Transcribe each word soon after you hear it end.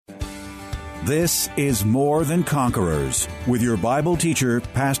This is More Than Conquerors with your Bible teacher,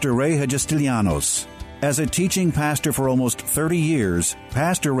 Pastor Ray Hagestilianos. As a teaching pastor for almost 30 years,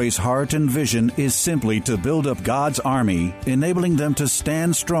 Pastor Ray's heart and vision is simply to build up God's army, enabling them to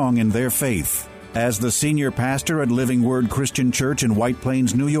stand strong in their faith. As the senior pastor at Living Word Christian Church in White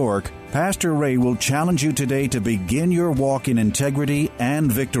Plains, New York, Pastor Ray will challenge you today to begin your walk in integrity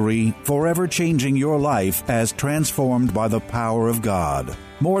and victory, forever changing your life as transformed by the power of God.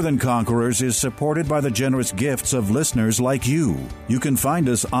 More Than Conquerors is supported by the generous gifts of listeners like you. You can find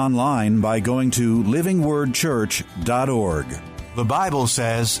us online by going to livingwordchurch.org. The Bible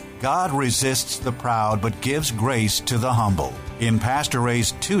says, God resists the proud but gives grace to the humble. In Pastor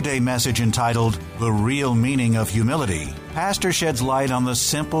Ray's 2-day message entitled, The Real Meaning of Humility, Pastor sheds light on the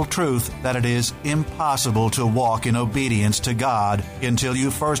simple truth that it is impossible to walk in obedience to God until you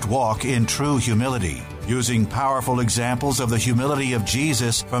first walk in true humility. Using powerful examples of the humility of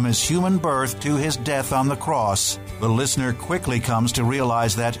Jesus from his human birth to his death on the cross, the listener quickly comes to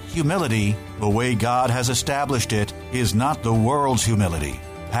realize that humility, the way God has established it, is not the world's humility.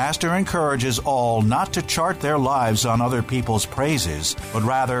 Pastor encourages all not to chart their lives on other people's praises, but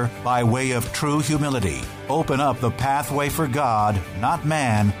rather, by way of true humility, open up the pathway for God, not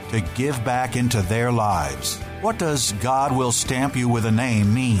man, to give back into their lives. What does God will stamp you with a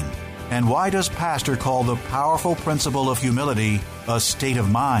name mean? And why does Pastor call the powerful principle of humility a state of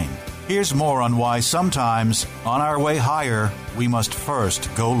mind? Here's more on why sometimes, on our way higher, we must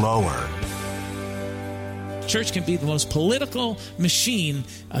first go lower. Church can be the most political machine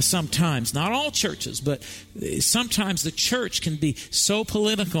sometimes. Not all churches, but sometimes the church can be so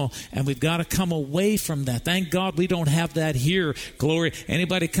political, and we've got to come away from that. Thank God we don't have that here. Glory.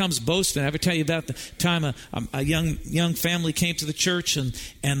 Anybody comes boasting. I ever tell you about the time a young family came to the church, and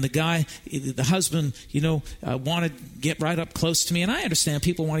the guy, the husband, wanted to get right up close to me. And I understand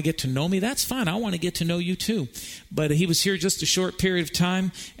people want to get to know me. That's fine. I want to get to know you too. But he was here just a short period of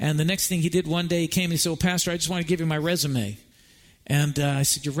time, and the next thing he did one day, he came and he said, "Well, Pastor, I just want to give you my resume." And I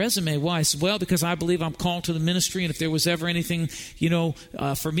said, "Your resume? Why?" I said, "Well, because I believe I'm called to the ministry, and if there was ever anything,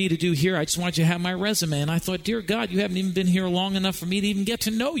 for me to do here, I just want you to have my resume." And I thought, dear God, you haven't even been here long enough for me to even get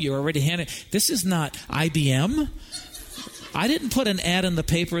to know you. Already handed. This is not IBM. I didn't put an ad in the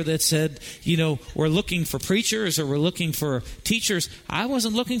paper that said, we're looking for preachers or we're looking for teachers. I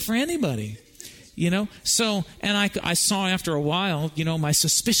wasn't looking for anybody. So, and I saw after a while, my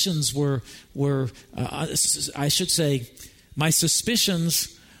suspicions were I should say, my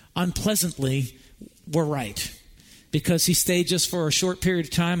suspicions unpleasantly were right, because he stayed just for a short period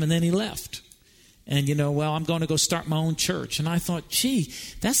of time and then he left. And, I'm going to go start my own church. And I thought, gee,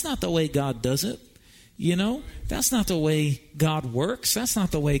 that's not the way God does it. That's not the way God works. That's not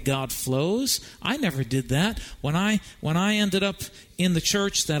the way God flows. I never did that. When I ended up in the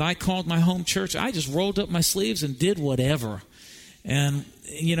church that I called my home church, I just rolled up my sleeves and did whatever. And,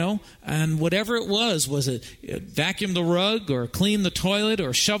 and whatever it was it vacuum the rug or clean the toilet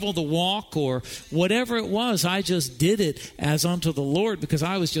or shovel the walk or whatever it was, I just did it as unto the Lord, because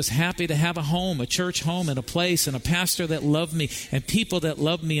I was just happy to have a home, a church home, and a place, and a pastor that loved me, and people that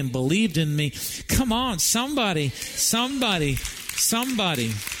loved me and believed in me. Come on, somebody.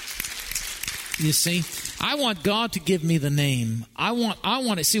 You see, I want God to give me the name. I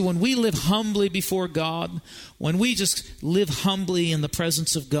want to see, when we live humbly before God, when we just live humbly in the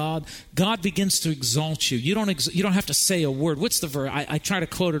presence of God, God begins to exalt you. You don't have to say a word. What's the verse? I tried to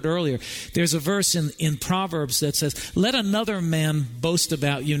quote it earlier. There's a verse in Proverbs that says, "Let another man boast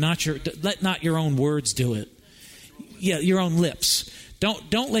about you, let not your own words do it." Yeah, your own lips.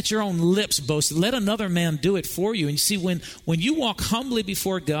 Don't let your own lips boast. Let another man do it for you. And you see, when you walk humbly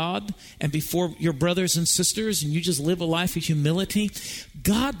before God and before your brothers and sisters, and you just live a life of humility,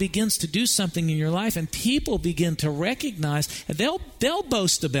 God begins to do something in your life, and people begin to recognize, and they'll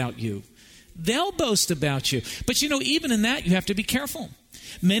boast about you. They'll boast about you. But even in that, you have to be careful.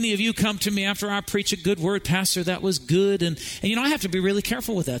 Many of you come to me after I preach a good word, "Pastor, that was good." And I have to be really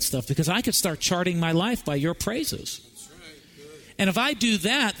careful with that stuff, because I could start charting my life by your praises. And if I do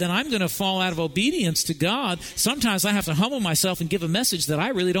that, then I'm going to fall out of obedience to God. Sometimes I have to humble myself and give a message that I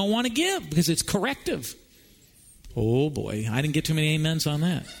really don't want to give, because it's corrective. Oh boy, I didn't get too many amens on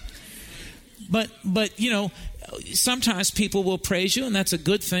that. But sometimes people will praise you, and that's a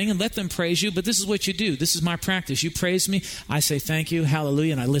good thing, and let them praise you. But this is what you do. This is my practice. You praise me, I say thank you,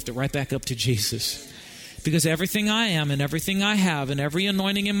 hallelujah, and I lift it right back up to Jesus. Because everything I am and everything I have and every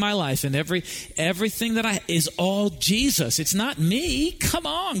anointing in my life and everything that is all Jesus. It's not me. Come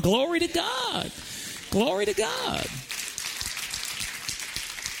on. Glory to God. Glory to God.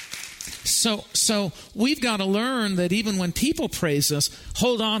 So we've got to learn that even when people praise us,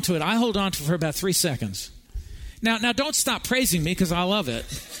 hold on to it. I hold on to it for about 3 seconds. Now don't stop praising me because I love it.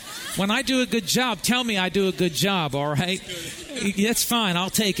 When I do a good job, tell me I do a good job, all right? That's fine. I'll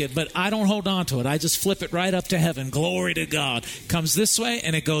take it. But I don't hold on to it. I just flip it right up to heaven. Glory to God. Comes this way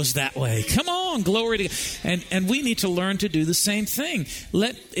and it goes that way. Come on, glory to God. And we need to learn to do the same thing.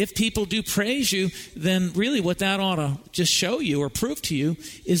 If people do praise you, then really what that ought to just show you or prove to you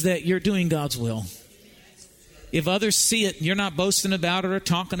is that you're doing God's will. If others see it, you're not boasting about it or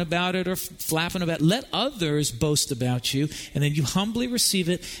talking about it or flapping about it. Let others boast about you, and then you humbly receive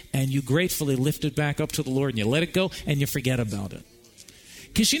it, and you gratefully lift it back up to the Lord, and you let it go, and you forget about it.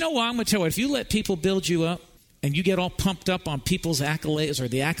 Because you know what? I'm going to tell you, if you let people build you up, and you get all pumped up on people's accolades or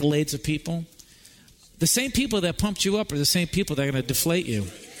the accolades of people, the same people that pumped you up are the same people that are going to deflate you.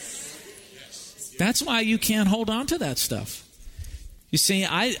 That's why you can't hold on to that stuff. You see,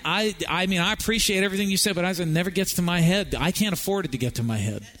 I mean, I appreciate everything you said, but it never gets to my head. I can't afford it to get to my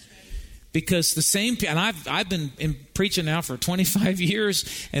head. Because the same, and I've been preaching now for 25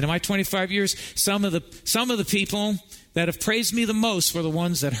 years, and in my 25 years, some of the people that have praised me the most were the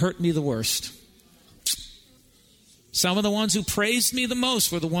ones that hurt me the worst. Some of the ones who praised me the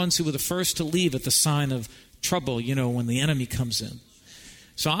most were the ones who were the first to leave at the sign of trouble, when the enemy comes in.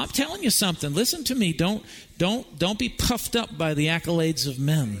 So I'm telling you something. Listen to me. Don't be puffed up by the accolades of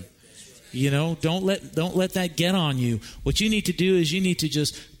men. Don't let that get on you. What you need to do is you need to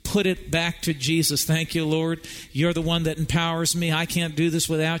just put it back to Jesus. Thank you, Lord. You're the one that empowers me. I can't do this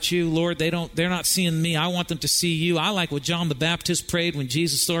without you, Lord. They're not seeing me. I want them to see you. I like what John the Baptist prayed when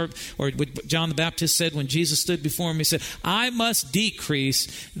Jesus or what John the Baptist said when Jesus stood before him. He said, "I must decrease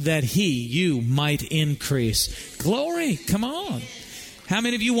that you might increase." Glory. Come on. How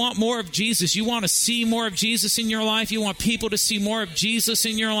many of you want more of Jesus? You want to see more of Jesus in your life? You want people to see more of Jesus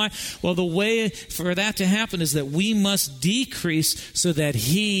in your life? Well, the way for that to happen is that we must decrease so that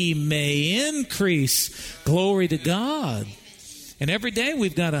he may increase. Glory to God. And every day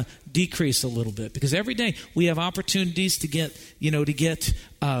we've got to decrease a little bit because every day we have opportunities to get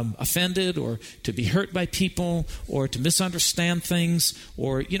offended or to be hurt by people or to misunderstand things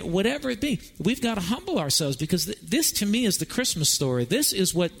or whatever it be. We've got to humble ourselves because this to me is the Christmas story. This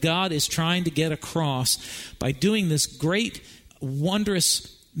is what God is trying to get across by doing this great,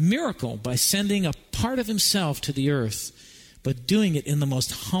 wondrous miracle by sending a part of himself to the earth, but doing it in the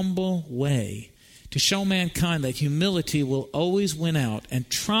most humble way. To show mankind that humility will always win out and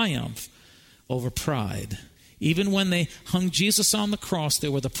triumph over pride. Even when they hung Jesus on the cross, there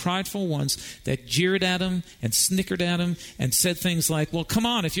were the prideful ones that jeered at him and snickered at him and said things like, well, come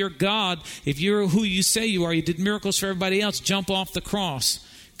on, if you're God, if you're who you say you are, you did miracles for everybody else, jump off the cross.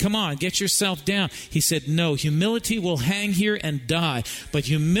 Come on, get yourself down. He said, no, humility will hang here and die, but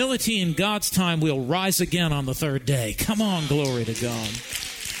humility in God's time will rise again on the third day. Come on, glory to God.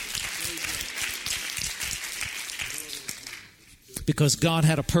 Because God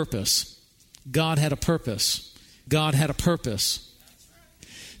had a purpose. God had a purpose. God had a purpose.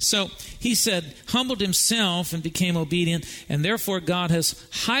 So he said, humbled himself and became obedient, and therefore God has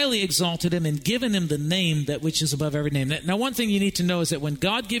highly exalted him and given him the name that which is above every name. Now, one thing you need to know is that when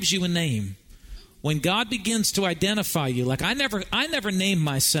God gives you a name, when God begins to identify you, like I never named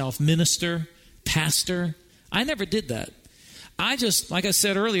myself minister, pastor. I never did that. Like I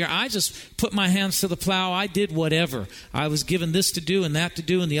said earlier, I just put my hands to the plow. I did whatever. I was given this to do and that to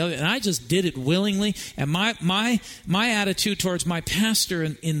do and the other, and I just did it willingly. And my attitude towards my pastor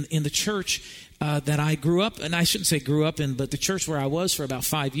in the church that I grew up, and I shouldn't say grew up in, but the church where I was for about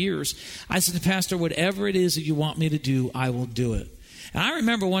 5 years, I said to Pastor, whatever it is that you want me to do, I will do it. And I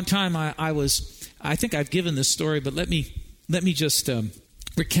remember one time I think I've given this story, but let me just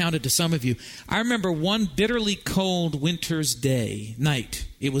recount it to some of you. I remember one bitterly cold winter's night.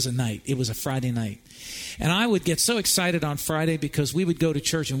 It was a night. It was a Friday night. And I would get so excited on Friday because we would go to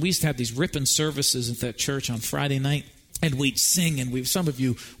church, and we used to have these ripping services at that church on Friday night. And we'd sing, and some of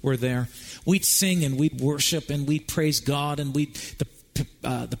you were there. We'd sing, and we'd worship, and we'd praise God, and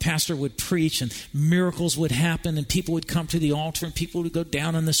the pastor would preach, and miracles would happen, and people would come to the altar, and people would go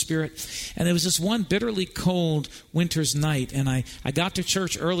down in the Spirit. And there was this one bitterly cold winter's night, and I got to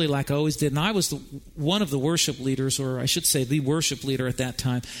church early like I always did, and I was one of the worship leaders, or I should say the worship leader at that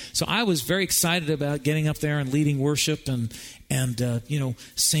time. So I was very excited about getting up there and leading worship and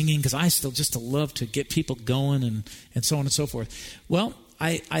singing, because I still just love to get people going and so on and so forth. Well,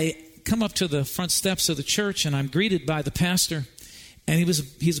 I come up to the front steps of the church, and I'm greeted by the pastor. And he was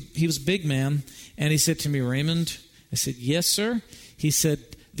a big man, and he said to me, Raymond, I said, yes, sir. He said,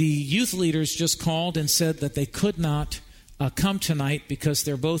 the youth leaders just called and said that they could not come tonight because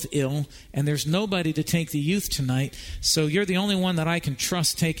they're both ill, and there's nobody to take the youth tonight, so you're the only one that I can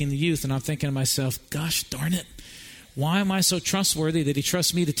trust taking the youth. And I'm thinking to myself, gosh darn it, why am I so trustworthy that he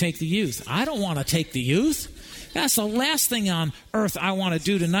trusts me to take the youth? I don't want to take the youth. That's the last thing on earth I want to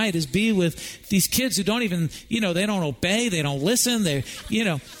do tonight, is be with these kids who don't even, they don't obey, they don't listen,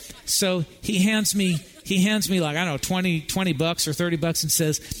 So he hands me like, I don't know, 20 bucks or 30 bucks and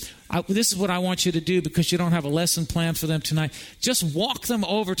says, this is what I want you to do because you don't have a lesson planned for them tonight. Just walk them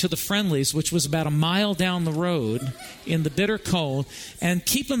over to the Friendlies, which was about a mile down the road in the bitter cold, and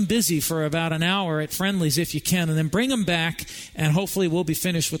keep them busy for about an hour at Friendlies if you can, and then bring them back, and hopefully we'll be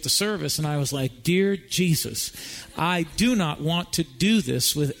finished with the service. And I was like, dear Jesus, I do not want to do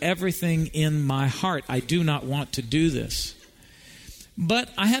this with everything in my heart. I do not want to do this. But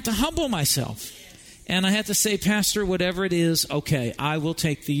I had to humble myself. And I had to say, Pastor, whatever it is, okay, I will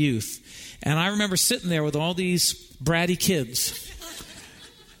take the youth. And I remember sitting there with all these bratty kids,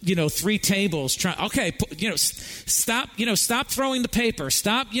 3 tables, stop throwing the paper,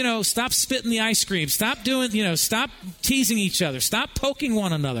 stop spitting the ice cream, stop teasing each other, stop poking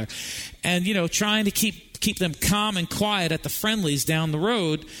one another, and, trying to keep them calm and quiet at the Friendlies down the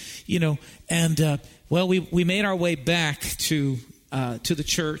road, and, we made our way back to the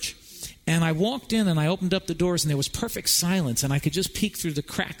church. And I walked in and I opened up the doors, and there was perfect silence, and I could just peek through the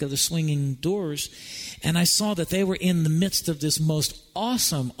crack of the swinging doors, and I saw that they were in the midst of this most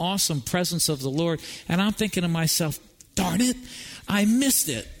awesome, awesome presence of the Lord. And I'm thinking to myself, darn it, I missed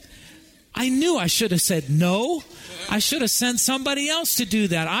it. I knew I should have said no. I should have sent somebody else to do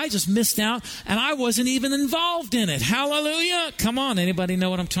that. I just missed out, and I wasn't even involved in it. Hallelujah. Come on, anybody know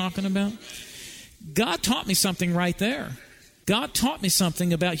what I'm talking about? God taught me something right there. God taught me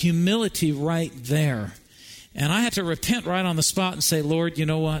something about humility right there. And I had to repent right on the spot and say, Lord, you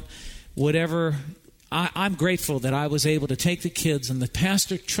know what? I'm grateful that I was able to take the kids, and the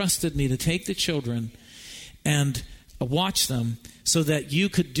pastor trusted me to take the children and watch them so that you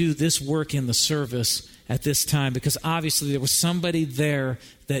could do this work in the service at this time, because obviously there was somebody there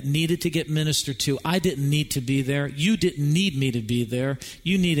that needed to get ministered to. I didn't need to be there. You didn't need me to be there.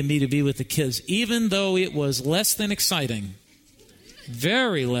 You needed me to be with the kids, even though it was less than exciting.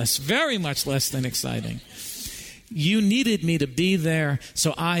 Very much less than exciting. You needed me to be there,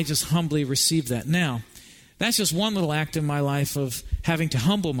 so I just humbly received that. Now, that's just one little act in my life of having to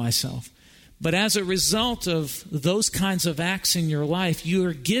humble myself. But as a result of those kinds of acts in your life, you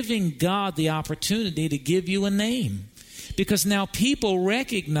are giving God the opportunity to give you a name. Because now people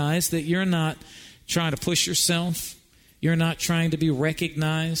recognize that you're not trying to push yourself. You're not trying to be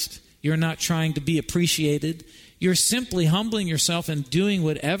recognized. You're not trying to be appreciated. You're simply humbling yourself and doing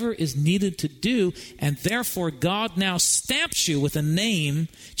whatever is needed to do, and therefore God now stamps you with a name,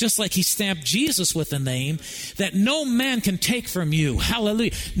 just like he stamped Jesus with a name, that no man can take from you.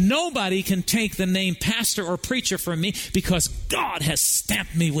 Hallelujah. Nobody can take the name pastor or preacher from me, because God has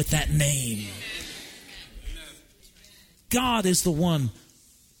stamped me with that name. God is the one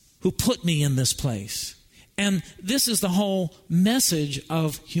who put me in this place. And this is the whole message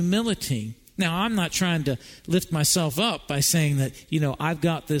of humility. Now, I'm not trying to lift myself up by saying that, I've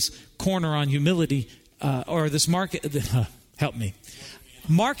got this corner on humility, or this market, help me,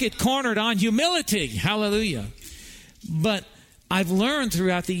 market cornered on humility. Hallelujah. But I've learned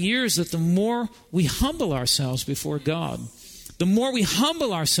throughout the years that the more we humble ourselves before God, the more we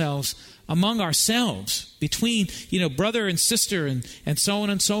humble ourselves among ourselves, between, brother and sister and so on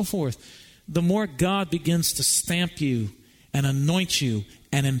and so forth, the more God begins to stamp you and anoint you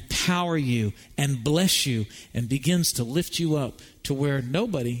and empower you and bless you and begins to lift you up to where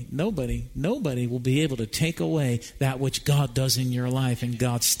nobody will be able to take away that which God does in your life and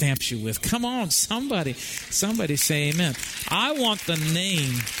God stamps you with. Come on, somebody say amen. I want the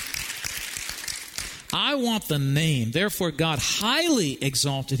name. Therefore, God highly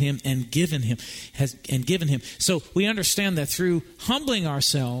exalted him and given him. So we understand that through humbling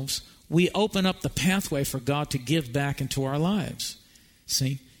ourselves, we open up the pathway for God to give back into our lives.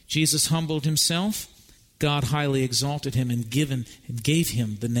 See, Jesus humbled himself. God highly exalted him and gave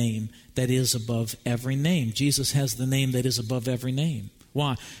him the name that is above every name. Jesus has the name that is above every name.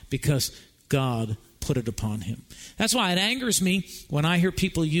 Why? Because God put it upon him. That's why it angers me when I hear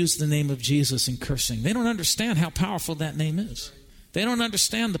people use the name of Jesus in cursing. They don't understand how powerful that name is. They don't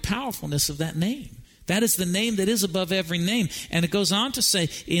understand the powerfulness of that name. That is the name that is above every name. And it goes on to say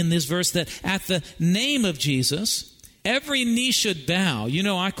in this verse that at the name of Jesus, every knee should bow.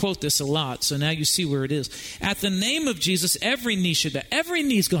 I quote this a lot, so now you see where it is. At the name of Jesus, every knee should bow. Every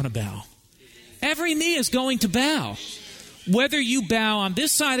knee is going to bow. Every knee is going to bow. Whether you bow on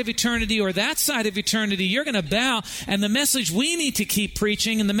this side of eternity or that side of eternity, you're going to bow. And the message we need to keep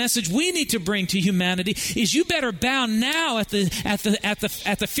preaching and the message we need to bring to humanity is you better bow now at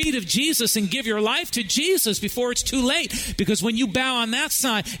the feet of Jesus and give your life to Jesus before it's too late. Because when you bow on that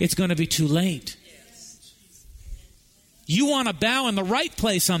side, it's going to be too late. You want to bow in the right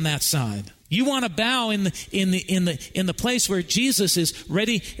place on that side. You want to bow in the place where Jesus is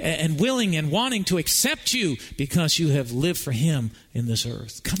ready and willing and wanting to accept you because you have lived for him in this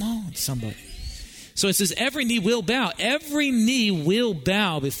earth. Come on, somebody. So it says every knee will bow. Every knee will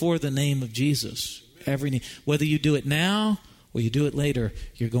bow before the name of Jesus. Every knee. Whether you do it now or you do it later,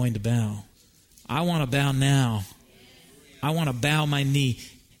 you're going to bow. I want to bow now. I want to bow my knee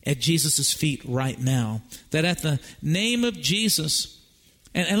at Jesus' feet right now. That at the name of Jesus,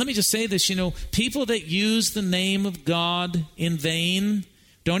 and let me just say this, people that use the name of God in vain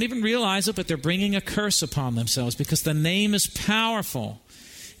don't even realize it, but they're bringing a curse upon themselves because the name is powerful.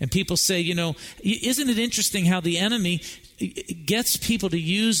 And people say, isn't it interesting how the enemy gets people to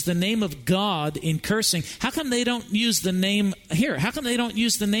use the name of God in cursing? How come they don't use the name here? How come they don't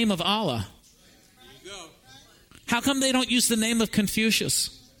use the name of Allah? How come they don't use the name of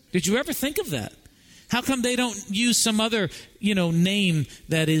Confucius? Did you ever think of that? How come they don't use some other, name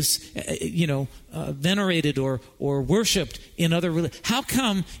that is, venerated or worshipped in other religions? How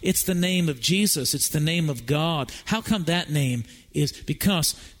come it's the name of Jesus? It's the name of God. How come that name is?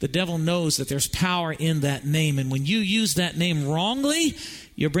 Because the devil knows that there's power in that name. And when you use that name wrongly,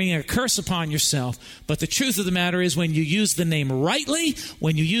 you're bringing a curse upon yourself. But the truth of the matter is when you use the name rightly,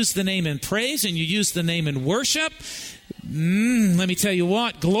 when you use the name in praise and you use the name in worship, let me tell you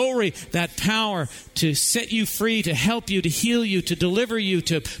what, glory, that power to set you free, to help you, to heal you, to deliver you,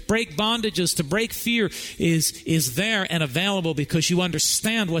 to break bondages, to break fear is there and available because you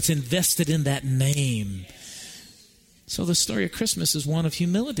understand what's invested in that name. So the story of Christmas is one of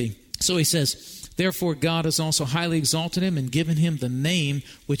humility. So he says, therefore God has also highly exalted him and given him the name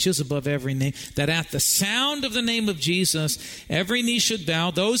which is above every name, that at the sound of the name of Jesus, every knee should bow,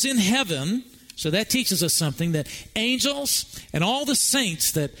 those in heaven. So that teaches us something, that angels and all the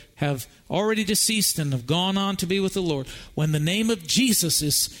saints that have already deceased and have gone on to be with the Lord, when the name of Jesus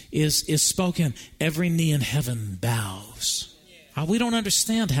is spoken, every knee in heaven bows. We don't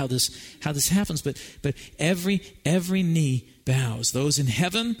understand how this happens, but every knee bows. Those in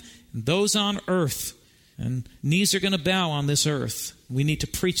heaven and those on earth. And knees are going to bow on this earth. We need to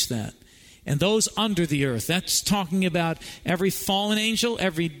preach that. And those under the earth. That's talking about every fallen angel,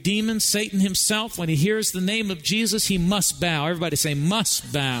 every demon, Satan himself. When he hears the name of Jesus, he must bow. Everybody say,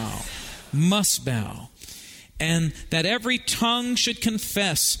 must bow. Must bow. And that every tongue should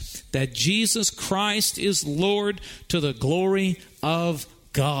confess that Jesus Christ is Lord to the glory of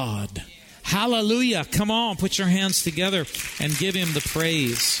God. Hallelujah. Come on, put your hands together and give him the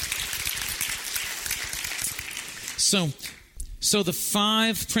praise. So the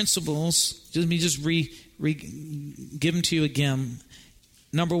 5 principles, let me just give them to you again.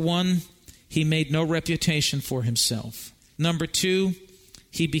 Number 1, he made no reputation for himself. Number 2,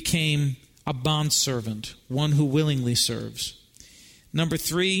 he became a bondservant, one who willingly serves. Number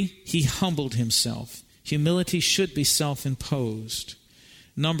 3, he humbled himself. Humility should be self-imposed.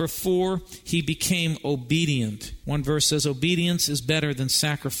 Number 4, he became obedient. One verse says, obedience is better than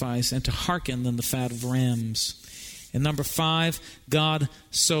sacrifice, and to hearken than the fat of rams. And number 5, God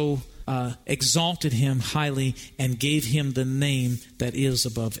so exalted him highly and gave him the name that is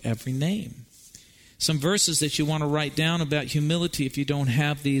above every name. Some verses that you want to write down about humility if you don't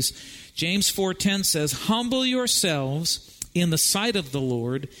have these. James 4:10 says, humble yourselves in the sight of the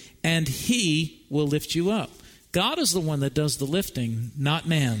Lord, and he will lift you up. God is the one that does the lifting, not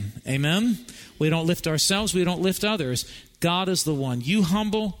man. Amen? We don't lift ourselves. We don't lift others. God is the one. You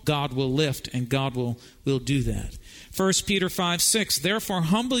humble, God will lift, and God will do that. 1 Peter 5:6, therefore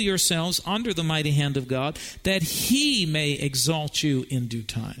humble yourselves under the mighty hand of God, that he may exalt you in due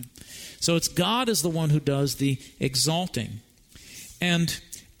time. So it's God is the one who does the exalting. And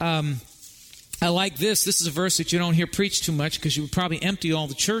I like this. This is a verse that you don't hear preached too much because you would probably empty all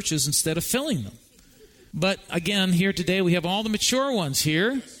the churches instead of filling them. But again, here today we have all the mature ones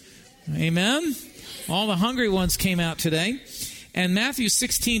here. Amen? All the hungry ones came out today. And Matthew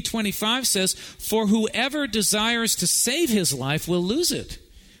 16:25 says, for whoever desires to save his life will lose it.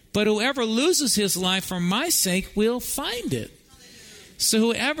 But whoever loses his life for my sake will find it. So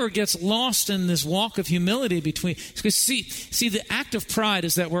whoever gets lost in this walk of humility because see, the act of pride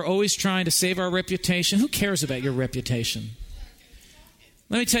is that we're always trying to save our reputation. Who cares about your reputation?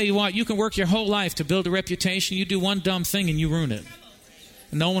 Let me tell you what, you can work your whole life to build a reputation. You do one dumb thing and you ruin it.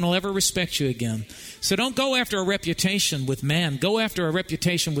 no one will ever respect you again. So don't go after a reputation with man. Go after a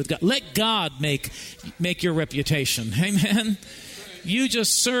reputation with God. Let God make your reputation. Amen? You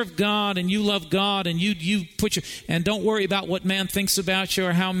just serve God and you love God and you put your, and don't worry about what man thinks about you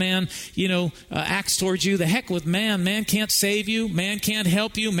or how man, acts towards you. The heck with man. Man can't save you. Man can't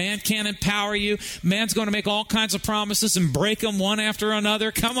help you. Man can't empower you. Man's going to make all kinds of promises and break them one after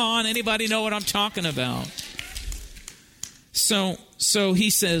another. Come on. Anybody know what I'm talking about? So he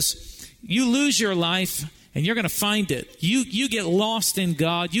says, you lose your life and you're going to find it. You get lost in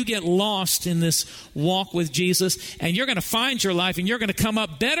God. You get lost in this walk with Jesus, and you're going to find your life, and you're going to come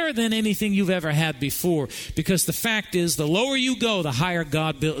up better than anything you've ever had before. Because the fact is, the lower you go, the higher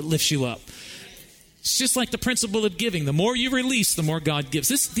God lifts you up. It's just like the principle of giving. The more you release, the more God gives.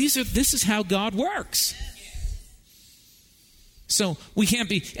 This is how God works. So we can't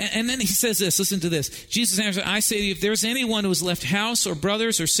be, and then he says this, listen to this. Jesus answered, I say to you, if there's anyone who has left house or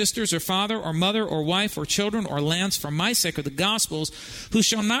brothers or sisters or father or mother or wife or children or lands for my sake or the gospel's, who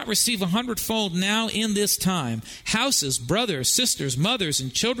shall not receive 100-fold now in this time, houses, brothers, sisters, mothers,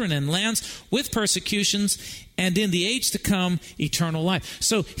 and children and lands with persecutions, and in the age to come, eternal life.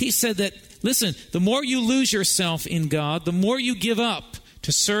 So he said that, listen, the more you lose yourself in God, the more you give up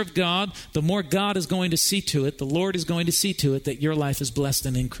to serve God, the more God is going to see to it, the Lord is going to see to it that your life is blessed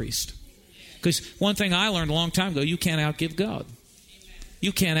and increased. Because one thing I learned a long time ago, you can't outgive God.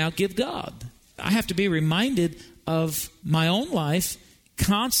 You can't outgive God. I have to be reminded of my own life,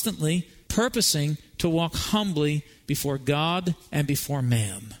 constantly purposing to walk humbly before God and before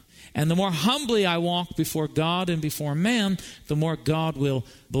man. And the more humbly I walk before God and before man, the more God will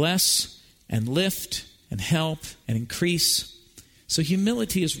bless and lift and help and increase. So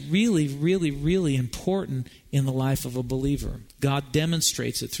humility is really, really, really important in the life of a believer. God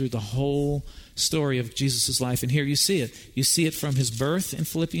demonstrates it through the whole story of Jesus' life. And here you see it. You see it from his birth in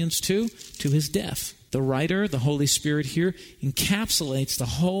Philippians 2 to his death. The writer, the Holy Spirit here, encapsulates the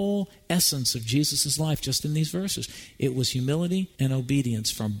whole essence of Jesus' life just in these verses. It was humility and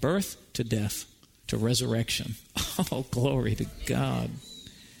obedience from birth to death to resurrection. Oh, glory to God.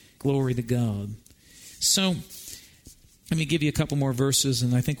 Glory to God. So, let me give you a couple more verses,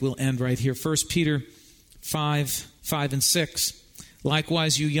 and I think we'll end right here. 1 Peter 5 and 6.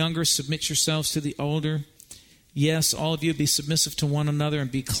 Likewise, you younger, submit yourselves to the older. Yes, all of you be submissive to one another, and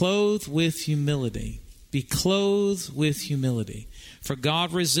be clothed with humility. Be clothed with humility. For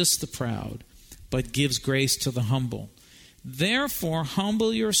God resists the proud, but gives grace to the humble. Therefore,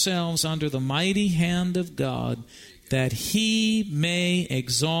 humble yourselves under the mighty hand of God, that he may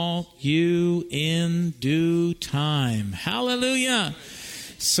exalt you in due time. Hallelujah.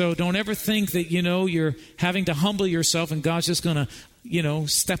 So don't ever think that, you're having to humble yourself and God's just going to,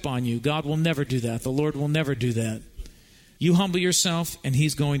 step on you. God will never do that. The Lord will never do that. You humble yourself and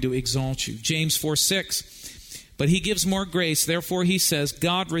he's going to exalt you. James 4:6. But he gives more grace. Therefore he says,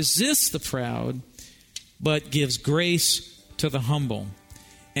 God resists the proud, but gives grace to the humble.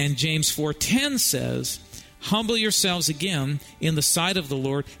 And James 4:10 says, humble yourselves again in the sight of the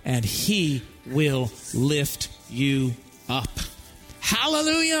Lord, and he will lift you up.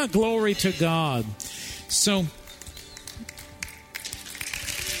 Hallelujah! Glory to God. So,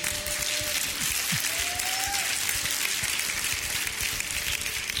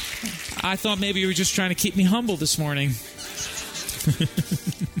 I thought maybe you were just trying to keep me humble this morning.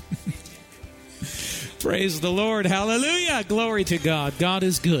 Praise the Lord. Hallelujah! Glory to God. God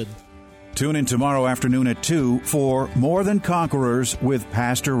is good. Tune in tomorrow afternoon at 2 for More Than Conquerors with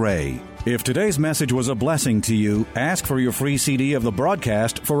Pastor Ray. If today's message was a blessing to you, ask for your free CD of the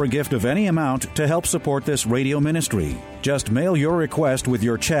broadcast for a gift of any amount to help support this radio ministry. Just mail your request with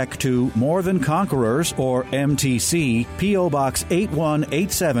your check to More Than Conquerors, or MTC, P.O. Box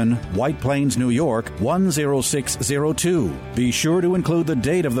 8187, White Plains, New York, 10602. Be sure to include the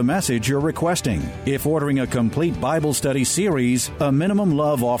date of the message you're requesting. If ordering a complete Bible study series, a minimum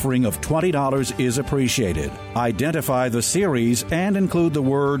love offering of $20 is appreciated. Identify the series and include the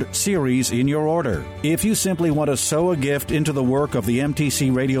word series in your order. If you simply want to sow a gift into the work of the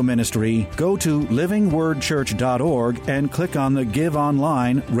MTC Radio Ministry, go to livingwordchurch.org and click on the Give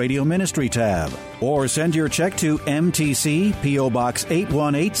Online Radio Ministry tab. Or send your check to MTC, P.O. Box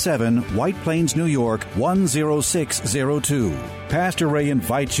 8187, White Plains, New York, 10602. Pastor Ray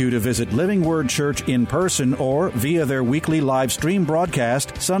invites you to visit Living Word Church in person or via their weekly live stream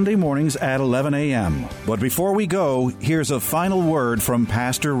broadcast Sunday mornings at 11 a.m. But before we go, here's a final word from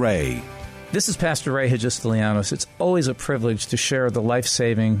Pastor Ray. This is Pastor Ray Hagistilianos. It's always a privilege to share the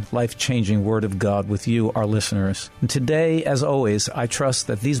life-saving, life-changing Word of God with you, our listeners. And today, as always, I trust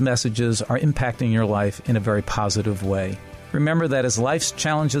that these messages are impacting your life in a very positive way. Remember that as life's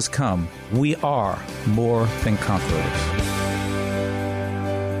challenges come, we are more than conquerors.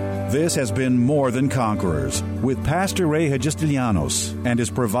 This has been More Than Conquerors with Pastor Ray Hagestilianos and is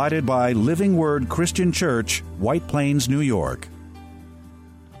provided by Living Word Christian Church, White Plains, New York.